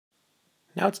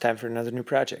Now it's time for another new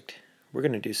project. We're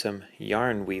going to do some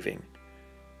yarn weaving.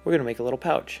 We're going to make a little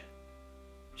pouch.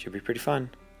 Should be pretty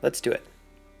fun. Let's do it.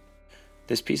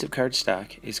 This piece of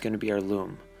cardstock is going to be our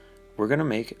loom. We're going to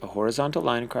make a horizontal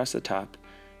line across the top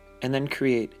and then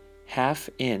create 1/2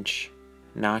 inch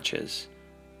notches.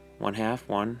 1/2,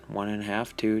 1,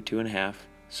 1.5, 2, 2.5,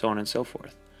 so on and so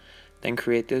forth. Then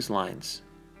create those lines.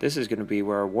 This is going to be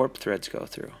where our warp threads go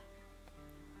through.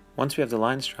 Once we have the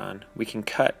lines drawn, we can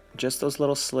cut just those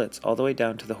little slits all the way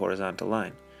down to the horizontal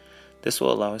line. This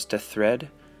will allow us to thread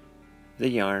the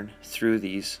yarn through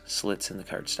these slits in the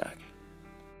cardstock.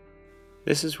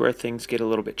 This is where things get a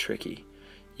little bit tricky.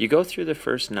 You go through the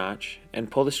first notch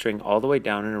and pull the string all the way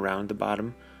down and around the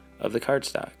bottom of the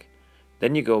cardstock.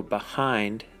 Then you go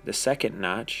behind the second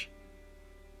notch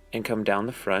and come down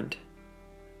the front,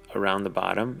 around the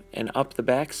bottom, and up the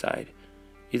back side.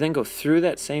 You then go through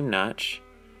that same notch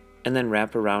and then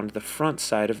wrap around the front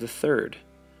side of the third.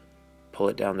 Pull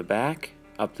it down the back,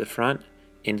 up the front,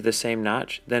 into the same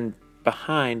notch, then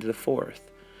behind the fourth.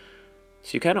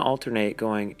 So you kind of alternate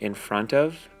going in front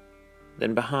of,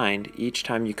 then behind each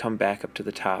time you come back up to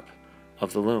the top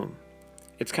of the loom.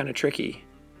 It's kind of tricky,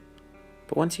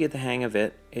 but once you get the hang of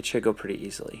it, it should go pretty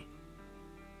easily.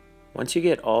 Once you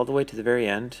get all the way to the very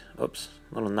end, oops,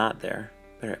 little knot there,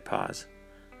 better hit pause,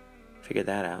 figure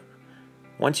that out.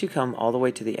 Once you come all the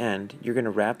way to the end, you're going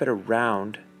to wrap it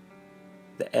around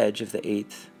the edge of the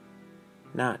 8th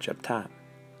notch up top.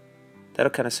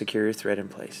 That'll kind of secure your thread in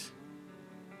place.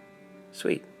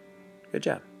 Sweet. Good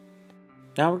job.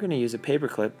 Now we're going to use a paper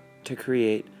clip to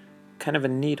create kind of a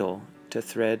needle to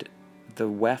thread the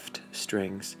weft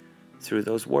strings through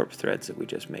those warp threads that we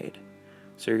just made.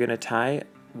 So you're going to tie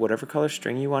whatever color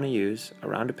string you want to use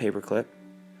around a paper clip.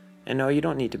 And no, you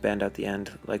don't need to bend out the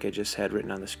end like I just had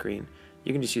written on the screen.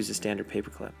 You can just use a standard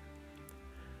paper clip.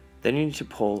 Then you need to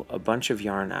pull a bunch of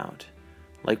yarn out,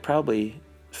 like probably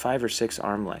 5 or 6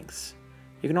 arm lengths.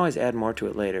 You can always add more to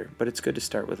it later, but it's good to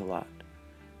start with a lot.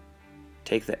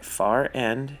 Take that far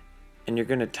end and you're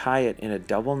going to tie it in a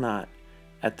double knot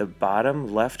at the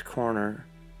bottom left corner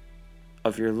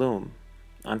of your loom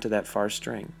onto that far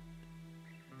string.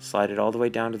 Slide it all the way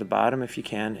down to the bottom if you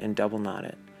can and double knot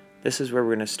it. This is where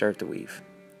we're going to start the weave.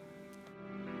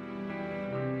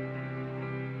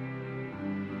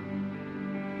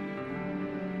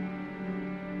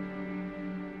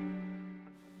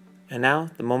 And now,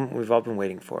 the moment we've all been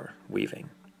waiting for, weaving.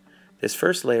 This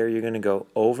first layer you're going to go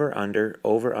over, under,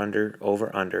 over, under,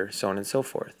 over, under, so on and so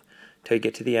forth, till you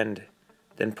get to the end.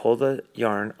 Then pull the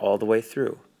yarn all the way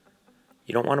through.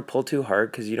 You don't want to pull too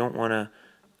hard because you don't want to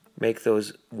make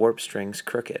those warp strings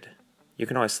crooked. You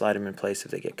can always slide them in place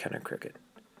if they get kind of crooked.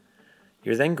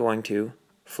 You're then going to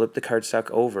flip the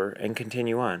cardstock over and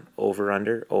continue on, over,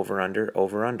 under, over, under,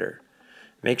 over, under.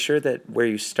 Make sure that where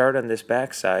you start on this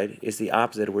back side is the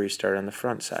opposite of where you start on the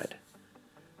front side.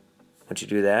 Once you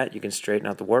do that, you can straighten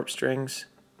out the warp strings,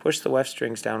 push the weft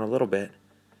strings down a little bit,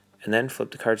 and then flip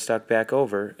the cardstock back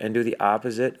over and do the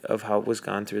opposite of how it was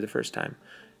gone through the first time.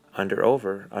 Under,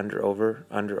 over, under, over,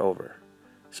 under, over,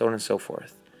 so on and so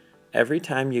forth. Every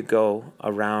time you go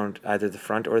around either the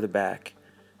front or the back,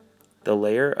 the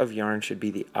layer of yarn should be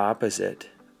the opposite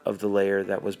of the layer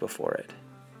that was before it.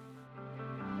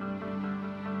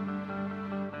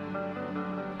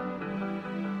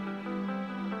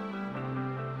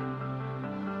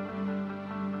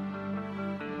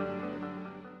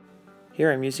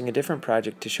 Here I'm using a different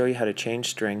project to show you how to change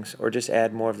strings or just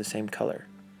add more of the same color.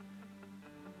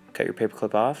 Cut your paper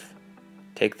clip off,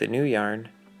 take the new yarn,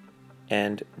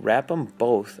 and wrap them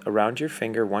both around your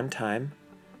finger one time,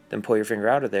 then pull your finger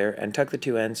out of there and tuck the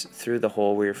two ends through the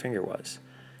hole where your finger was.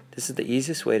 This is the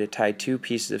easiest way to tie 2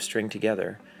 pieces of string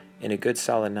together in a good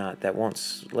solid knot that won't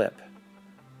slip.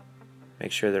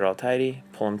 Make sure they're all tidy,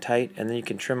 pull them tight, and then you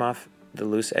can trim off the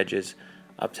loose edges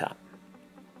up top.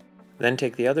 Then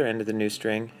take the other end of the new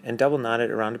string and double knot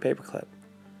it around a paper clip.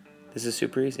 This is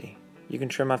super easy. You can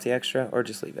trim off the extra or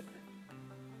just leave it.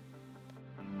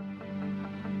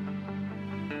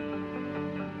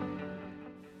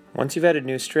 Once you've added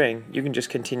new string, you can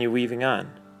just continue weaving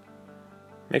on.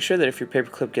 Make sure that if your paper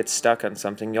clip gets stuck on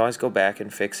something, you always go back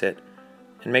and fix it,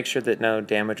 and make sure that no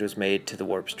damage was made to the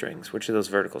warp strings, which are those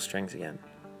vertical strings again.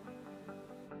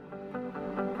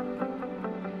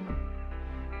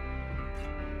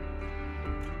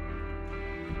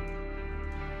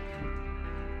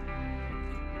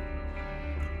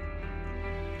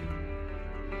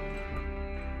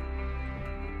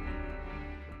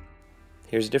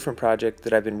 Here's a different project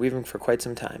that I've been weaving for quite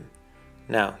some time.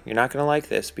 Now, you're not going to like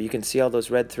this, but you can see all those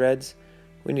red threads?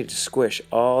 We need to squish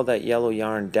all that yellow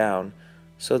yarn down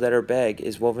so that our bag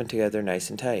is woven together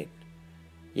nice and tight.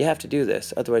 You have to do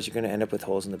this, otherwise you're going to end up with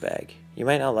holes in the bag. You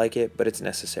might not like it, but it's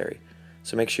necessary,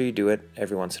 so make sure you do it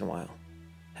every once in a while.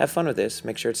 Have fun with this,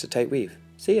 make sure it's a tight weave.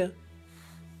 See ya!